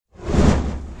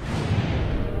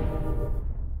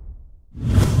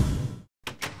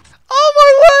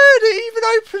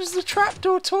opens the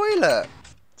trapdoor toilet.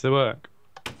 Does it work?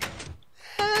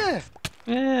 Yeah.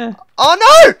 Yeah. Oh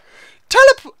no!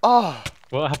 Oh.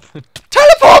 What happened?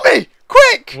 Teleport me!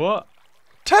 Quick! What?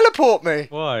 Teleport me!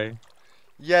 Why?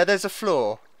 Yeah, there's a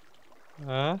floor.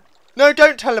 Huh? No,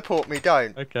 don't teleport me,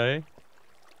 don't. Okay.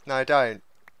 No, don't.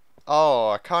 Oh,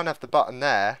 I can't have the button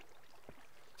there.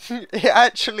 It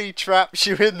actually traps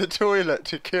you in the toilet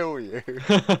to kill you.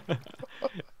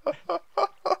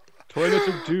 Toilet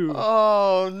of doom.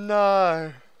 Oh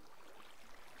no.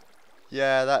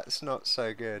 Yeah, that's not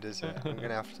so good, is it? I'm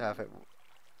gonna have to have it.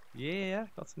 Yeah,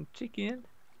 got some chicken.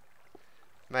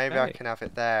 Maybe I Hey. can have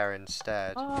it there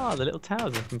instead. Ah, the little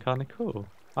tower's looking kind of cool.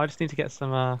 I just need to get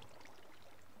some. I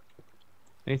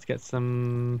need to get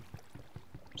some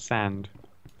sand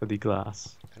for the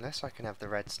glass. Unless I can have the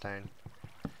redstone.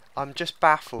 I'm just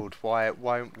baffled why it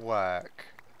won't work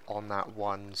on that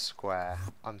one square.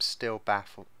 I'm still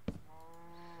baffled.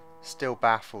 Still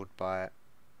baffled by it.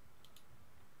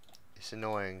 It's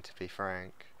annoying, to be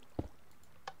frank.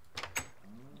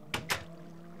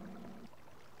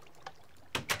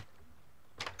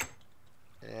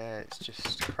 Yeah, it's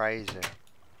just crazy.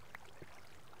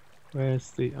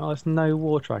 Where's the? Oh, there's no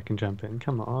water I can jump in.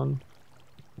 Come on.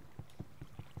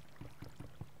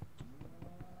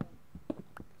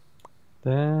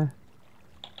 There.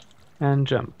 And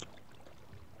jump.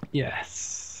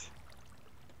 Yes.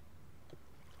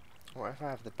 What if I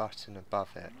have the button above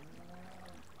it?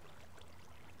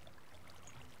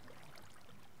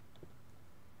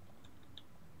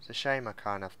 It's a shame I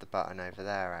can't have the button over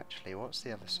there, actually. What's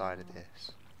the other side of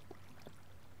this?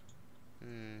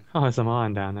 Oh, there's some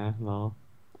iron down there. Lol.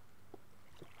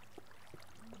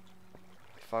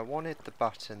 If I wanted the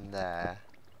button there,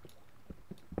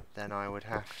 then I would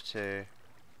have to...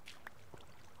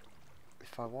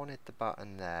 If I wanted the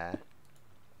button there...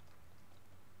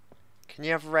 Can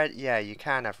you have red... Yeah, you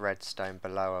can have redstone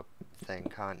below a thing,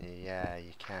 can't you? Yeah,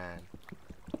 you can.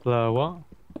 Below what?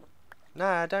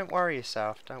 No, don't worry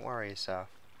yourself. Don't worry yourself.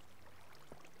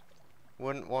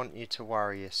 Wouldn't want you to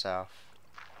worry yourself.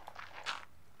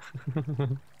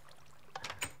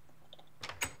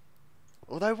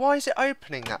 Although, why is it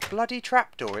opening that bloody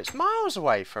trapdoor? It's miles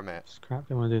away from it. Scrap,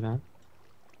 don't want to do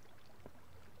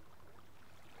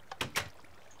that.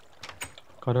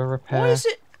 Gotta repair.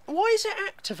 Why is it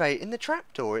activating the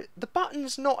trapdoor? The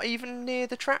button's not even near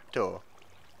the trapdoor.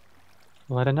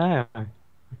 Well, I don't know. I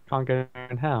can't go there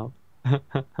and help.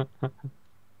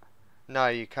 No,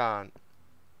 you can't.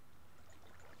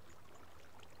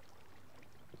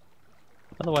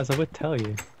 Otherwise, I would tell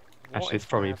you. What Actually, it's if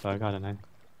I probably a have bug. I don't know.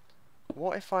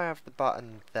 What if I have the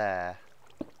button there?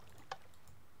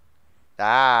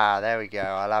 Ah, there we go.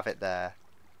 I'll have it there.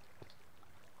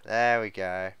 There we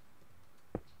go.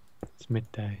 It's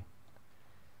midday.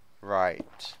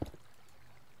 Right.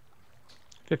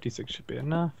 56 should be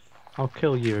enough. I'll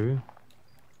kill you.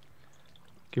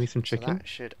 Give me some So chicken. that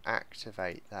should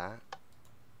activate that.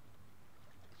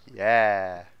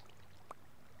 Yeah.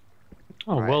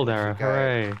 Oh, Right, world and if error! you go-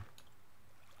 Hooray!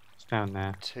 It's down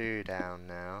there. 2 down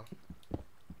now.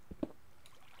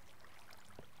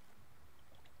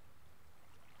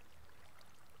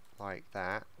 Like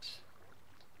that.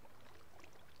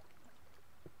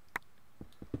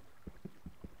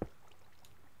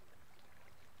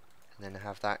 And then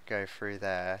have that go through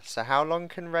there. So how long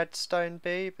can redstone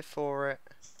be before it...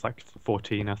 It's like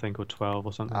 14, I think, or 12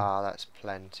 or something. Ah, that's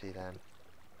plenty then.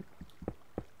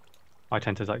 I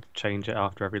tend to like change it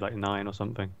after every like 9 or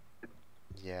something.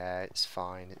 Yeah, it's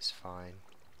fine, it's fine.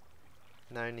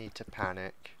 No need to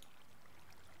panic.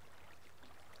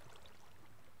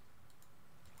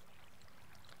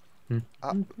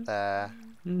 Up there.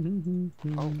 Oh,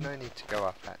 no need to go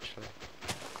up actually.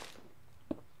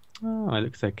 Oh, it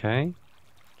looks okay.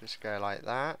 Just go like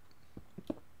that.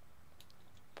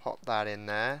 Pop that in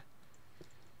there.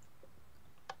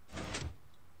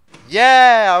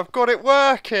 Yeah, I've got it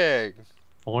working!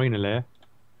 Finally.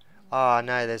 Ah,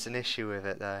 no, there's an issue with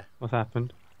it though. What's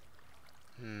happened?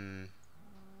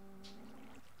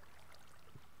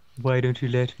 Why don't you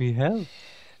let me help?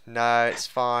 No, it's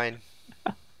fine.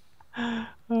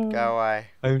 Go away.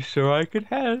 I'm sure I could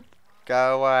help.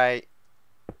 Go away.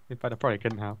 In fact, I probably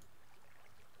couldn't help.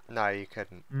 No, you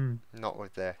couldn't. Mm. Not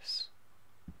with this.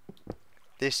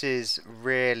 This is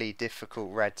really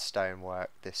difficult redstone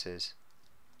work, this is.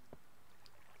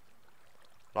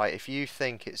 Like, if you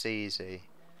think it's easy,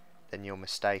 then you're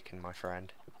mistaken, my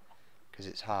friend. Because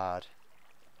it's hard.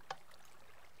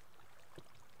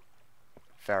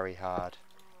 Very hard.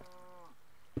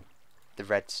 The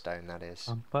redstone, that is.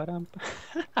 Ba-dum.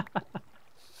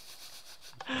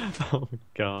 Oh my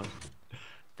god.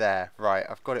 There, right,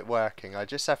 I've got it working. I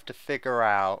just have to figure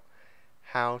out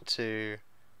how to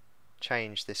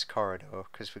change this corridor,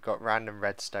 because we've got random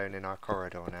redstone in our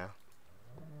corridor now.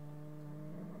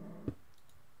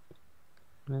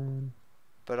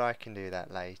 But I can do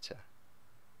that later.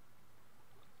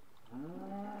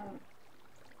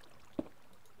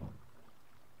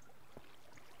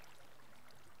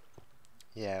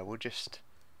 Yeah, we'll just...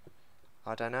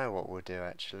 I don't know what we'll do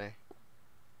actually.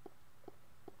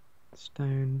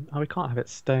 Stone. Oh, we can't have it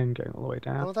stone going all the way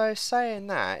down. Although saying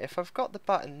that, if I've got the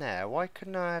button there, why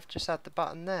couldn't I have just had the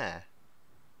button there?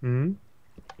 Hmm?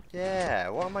 Yeah,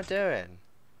 what am I doing?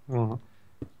 What?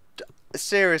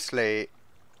 Seriously,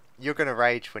 you're gonna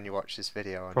rage when you watch this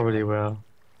video, Andre. Probably will.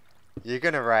 You're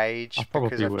gonna rage I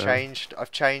because probably will.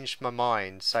 I've changed my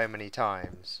mind so many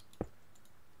times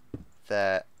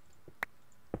that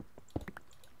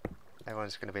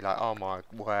everyone's gonna be like, oh my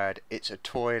word, it's a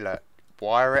toilet.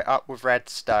 Wire it up with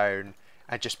redstone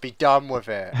and just be done with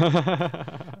it.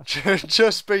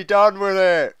 Just be done with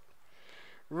it.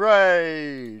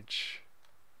 Rage.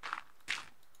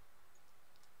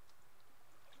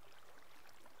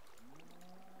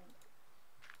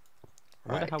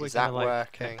 I wonder Right, how we're is gonna that like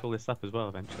working? connect all this up as well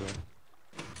eventually.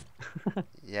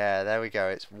 Yeah, there we go.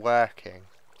 It's working.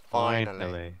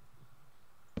 Finally.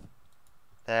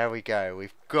 There we go.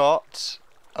 We've got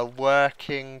a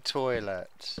working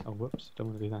toilet. Oh, whoops! Don't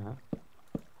want to do that.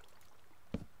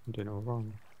 I'm doing it all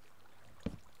wrong.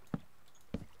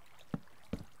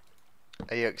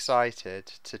 Are you excited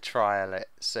to trial it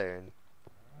soon?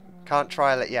 Can't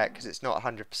trial it yet because it's not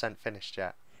 100% finished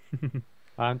yet.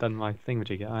 I haven't done my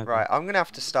thingamajig yet either. Right, I'm going to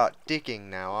have to start digging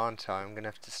now, aren't I? I'm going to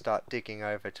have to start digging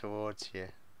over towards you.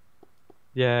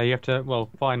 Yeah, you have to, well,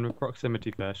 find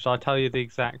proximity first. Shall I tell you the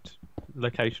exact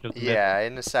location of the Yeah,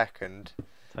 in a second.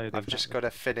 Tell you the I've just exact got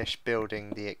to finish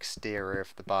building the exterior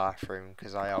of the bathroom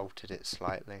because I altered it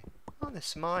slightly. Oh, there's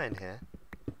some iron here.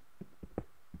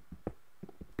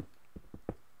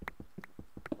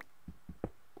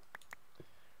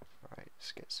 Right,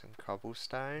 let's get some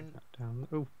cobblestone. down.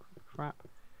 Oh, crap.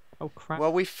 Oh, crap.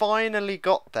 Well, we finally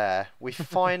got there. We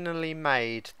finally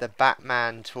made the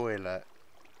Batman toilet.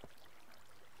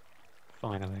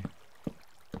 Finally.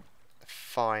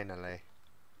 Finally.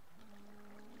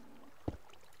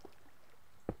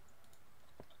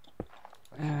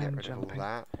 I can get And rid of all jumping.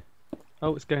 that.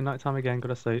 Oh, it's going nighttime again.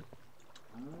 Gotta sleep.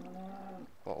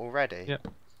 What, already? Yep.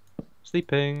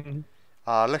 Sleeping.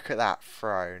 Ah, look at that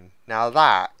throne. Now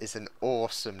that is an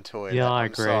awesome toilet. Yeah, I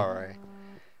I'm agree. sorry.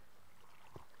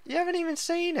 You haven't even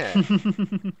seen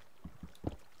it.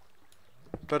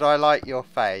 But I like your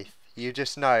faith. You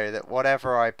just know that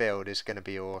whatever I build is going to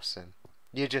be awesome.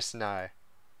 You just know.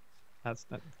 That's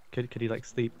that. Could he like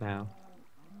sleep now?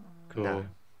 Cool. No.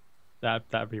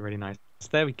 That'd be really nice. So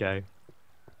there we go.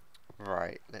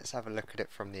 Right, let's have a look at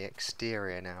it from the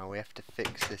exterior now. We have to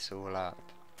fix this all up.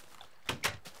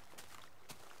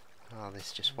 Oh,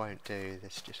 this just won't do.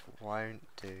 This just won't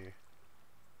do.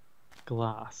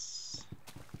 Glass.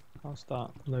 I'll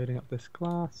start loading up this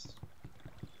glass.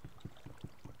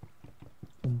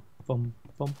 Bum bum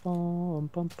bum bum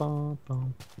bum bum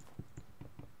bum.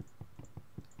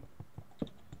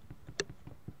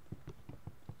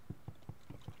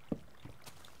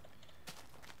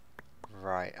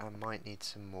 Right, I might need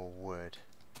some more wood.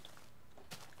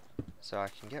 So I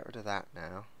can get rid of that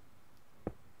now.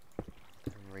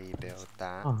 And rebuild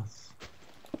that Glass.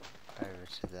 over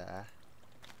to there.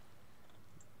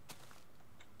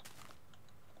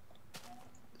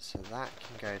 So that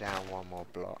can go down one more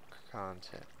block, can't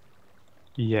it?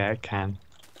 Yeah, it can.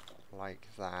 Like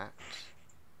that.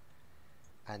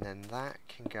 And then that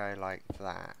can go like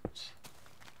that.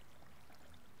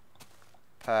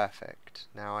 Perfect.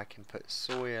 Now I can put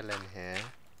soil in here.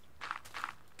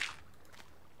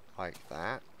 Like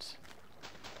that.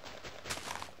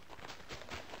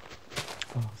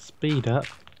 Oh, speed up.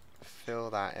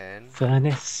 Fill that in.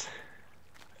 Furnace.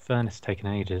 Furnace taking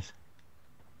ages.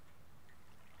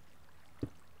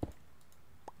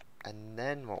 And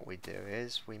then what we do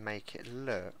is we make it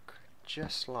look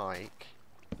just like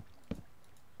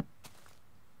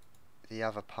the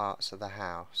other parts of the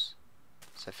house.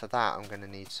 So for that I'm going to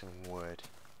need some wood.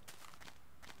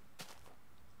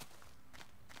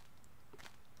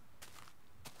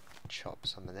 Chop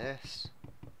some of this.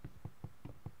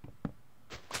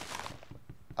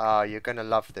 Oh, you're going to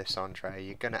love this, Andre.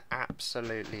 You're going to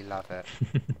absolutely love it.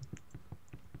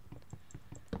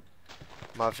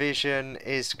 My vision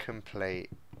is complete.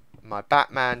 My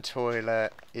Batman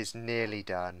toilet is nearly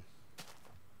done.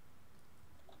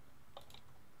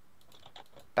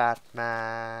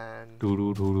 Batman.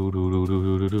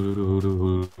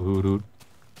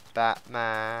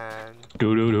 Batman.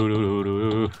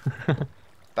 Do-do-do-do-do-do.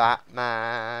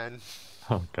 Batman.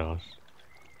 Oh gosh.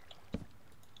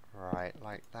 Right,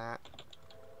 like that.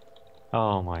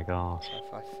 Oh my gosh. So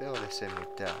if I fill this in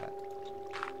with dirt.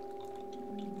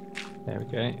 There we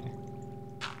go.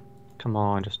 Come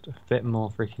on, just a bit more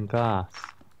freaking glass.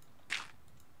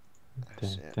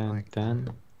 That's Dun it, dun like dun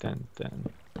dun dun.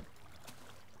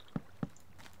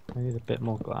 I need a bit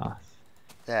more glass.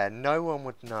 There, no one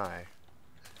would know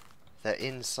that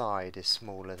inside is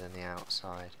smaller than the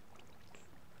outside.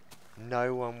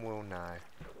 No one will know.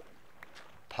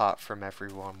 Apart from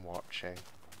everyone watching.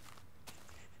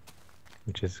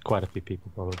 Which is quite a few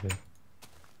people probably.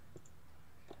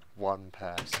 One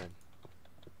person.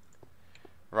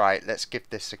 Right, let's give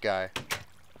this a go.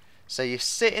 So you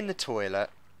sit in the toilet,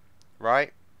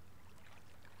 right?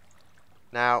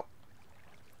 Now,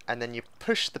 and then you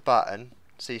push the button.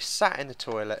 So you sat in the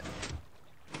toilet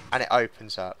and it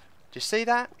opens up. Do you see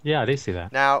that? Yeah, I do see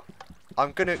that. Now,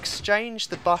 I'm going to exchange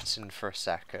the button for a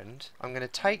second. I'm going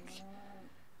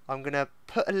to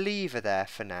put a lever there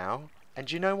for now. And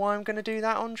do you know why I'm going to do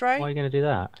that, Andre? Why are you going to do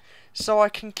that? So I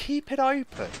can keep it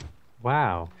open.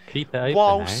 Wow. Keep it open,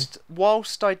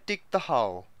 whilst I dig the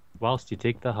hole. Whilst you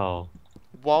dig the hole.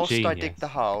 Whilst I Genius. dig the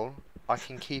hole, I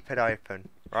can keep it open.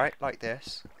 Right? Like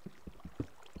this.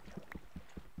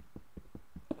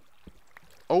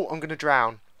 Oh, I'm going to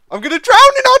drown. I'm going to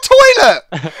drown in our toilet!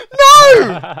 No!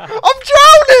 I'm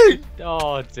drowning!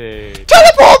 Oh, dude.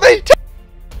 Teleport me!